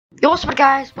Yo, what's up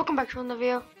guys? Welcome back to another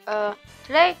video.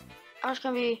 Today we're just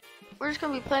gonna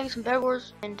be playing some Bed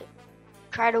Wars and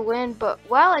try to win, but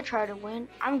while I try to win,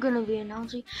 I'm gonna be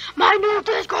announcing my new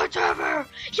Discord server!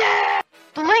 Yeah!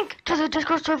 The link to the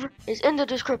Discord server is in the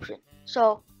description.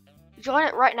 So join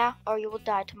it right now or you will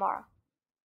die tomorrow.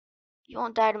 You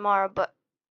won't die tomorrow, but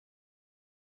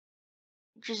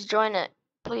just join it,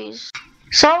 please.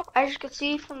 So as you can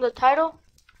see from the title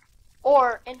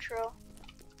or intro,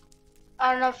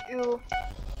 I don't know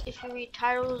if you read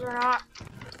titles or not,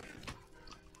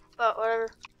 but whatever.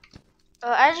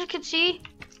 As you can see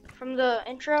from the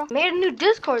intro, I made a new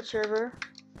Discord server,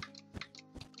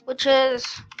 which is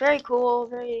very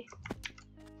cool.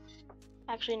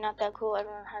 Actually not that cool.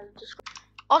 Everyone has a Discord.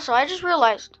 Also, I just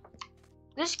realized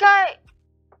this guy.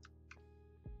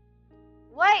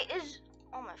 White is.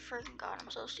 Oh my freaking god! I'm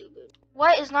so stupid.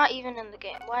 White is not even in the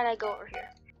game. Why did I go over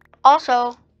here?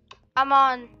 Also, I'm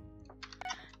on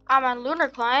Lunar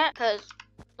Client because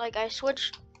like I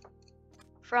switched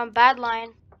from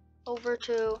Badline over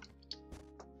to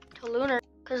Lunar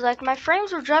because like my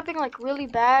frames were dropping like really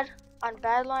bad on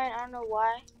Badline. I don't know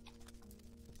why,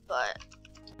 but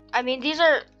I mean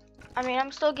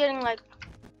I'm still getting like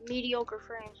mediocre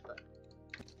frames, but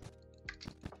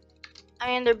I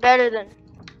mean they're better than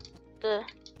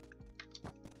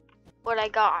what I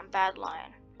got on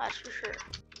Badline, that's for sure.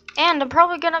 And I'm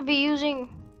probably gonna be using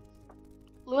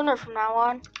Lunar from now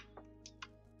on,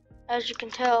 as you can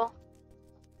tell.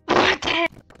 What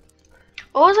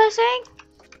was I saying?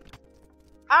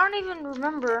 I don't even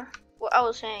remember what I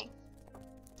was saying.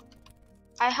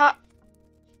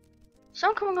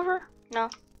 Someone coming over? No,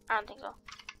 I don't think so.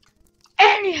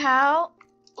 Anyhow,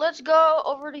 let's go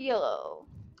over to yellow.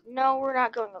 No, we're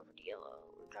not going over to yellow.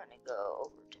 We're gonna go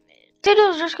over to mid. This video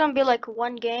is just gonna be like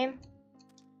one game,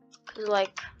 cause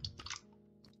like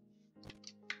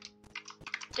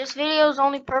this video's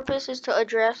only purpose is to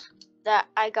address that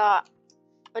I got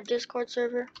a Discord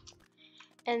server,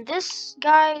 and this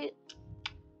guy.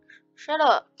 Shut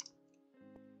up.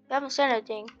 You haven't said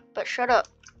anything, but shut up.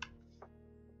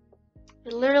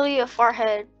 You're literally a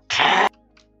farthead.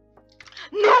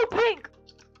 No pink!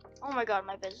 Oh my god,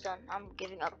 my bed's done. I'm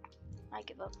giving up. I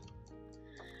give up.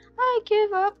 I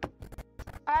give up.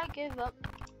 I give up.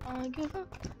 I give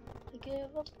up. I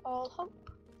give up all hope.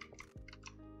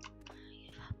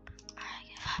 I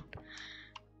give up.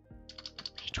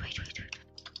 I give up.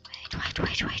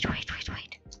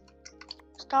 Wait.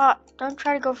 Stop. Don't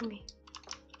try to go for me.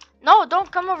 No,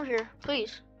 don't come over here,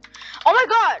 please. Oh my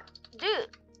god,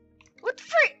 dude. What the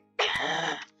freak?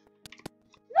 No!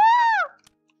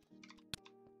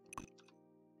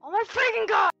 Oh my freaking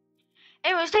god.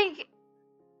 Anyways, thank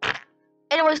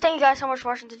you guys so much for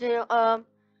watching this video.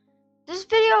 This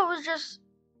video was just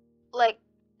like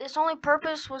its only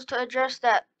purpose was to address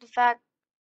the fact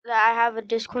that I have a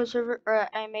Discord server, or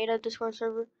I made a Discord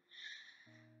server.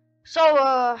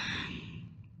 So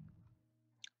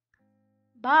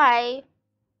bye.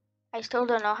 I still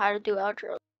don't know how to do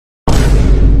outro.